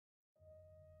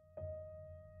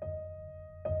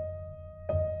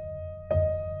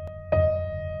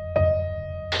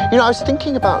You know, I was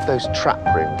thinking about those trap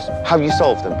rooms, how you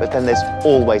solve them, but then there's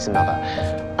always another.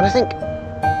 And I think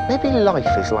maybe life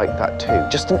is like that too.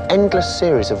 Just an endless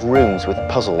series of rooms with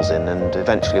puzzles in, and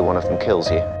eventually one of them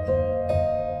kills you.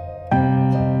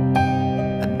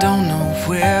 I don't know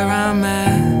where I'm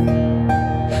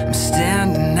at. I'm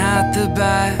standing at the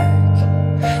back,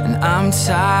 and I'm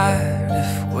tired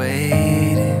of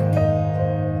waiting.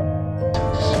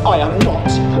 I am not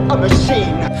a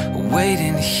machine.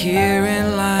 Waiting here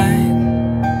in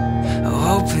line,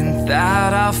 hoping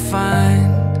that I'll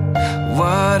find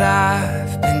what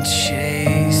I've been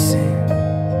chasing.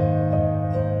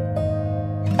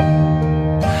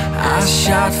 I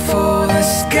shot for the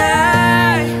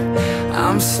sky,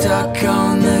 I'm stuck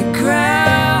on the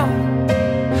ground.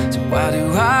 So why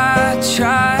do I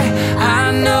try?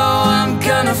 I know I'm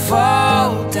gonna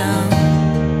fall down.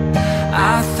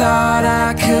 I thought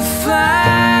I could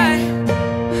fly,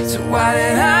 so why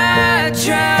did I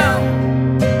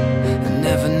drown? I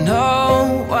never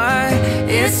know why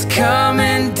it's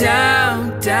coming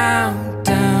down, down,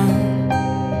 down.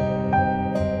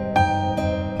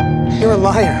 You're a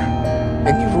liar,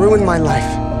 and you've ruined my life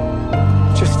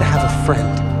just to have a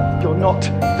friend. You're not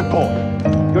the boy.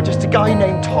 You're just a guy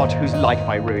named Todd whose life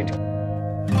I ruined.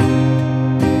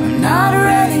 I'm not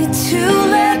ready to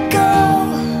let go,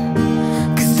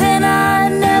 'cause then I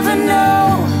never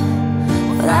know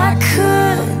what I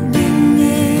could be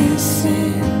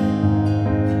missing.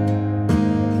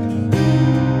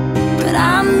 But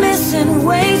I'm missing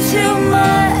way too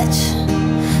much.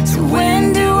 So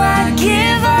when do I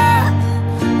give up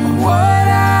on what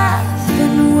I've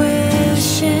been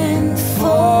wishing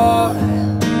for?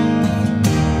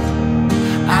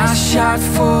 I shot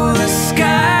for the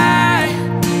sky,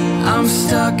 I'm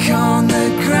stuck on the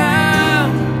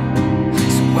ground.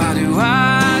 So why do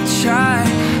I try?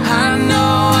 I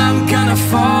know I'm gonna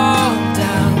fall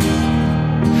down.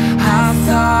 I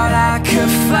thought I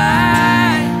could fly,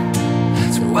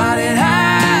 so why did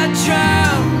I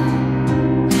drown?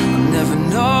 I'll never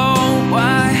know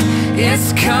why it's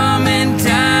coming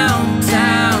down,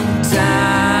 down,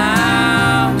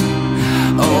 down.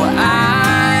 Oh,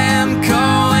 I am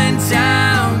going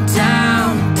down,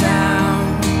 down, down.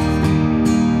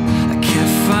 I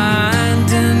can't find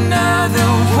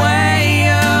another way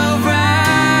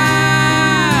around,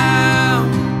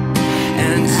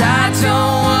 and I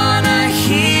don't wanna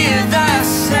hear the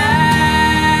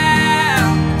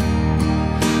sound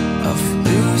of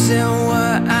losing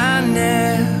what I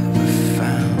never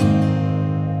found.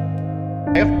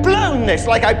 I have blown this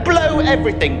like I blow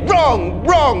everything. Wrong,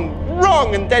 wrong, wrong,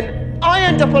 and then I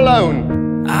end up alone.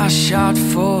 I shot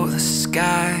for the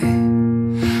sky,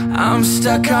 I'm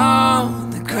stuck on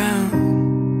the ground.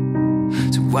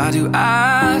 So why do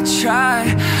I try?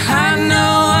 I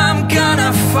know I'm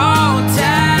gonna fall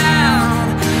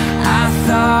down. I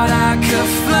thought I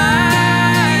could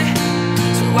fly,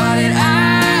 so why did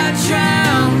I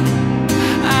drown?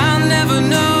 I'll never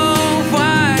know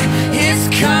why it's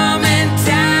coming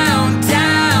down,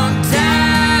 down,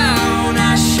 down.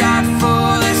 I shot for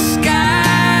the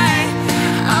sky,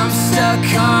 I'm stuck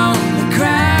on the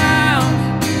ground.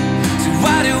 So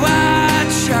why do I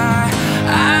try?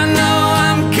 I know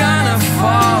I'm gonna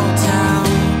fall down.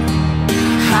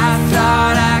 I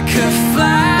thought I could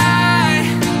fly,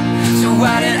 so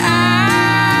why did I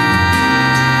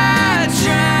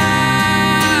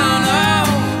drown? Oh,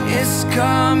 it's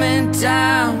coming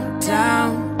down, down,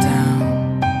 down.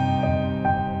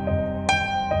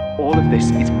 All of this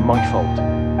is my fault.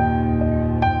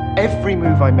 Every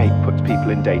move I make puts people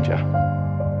in danger.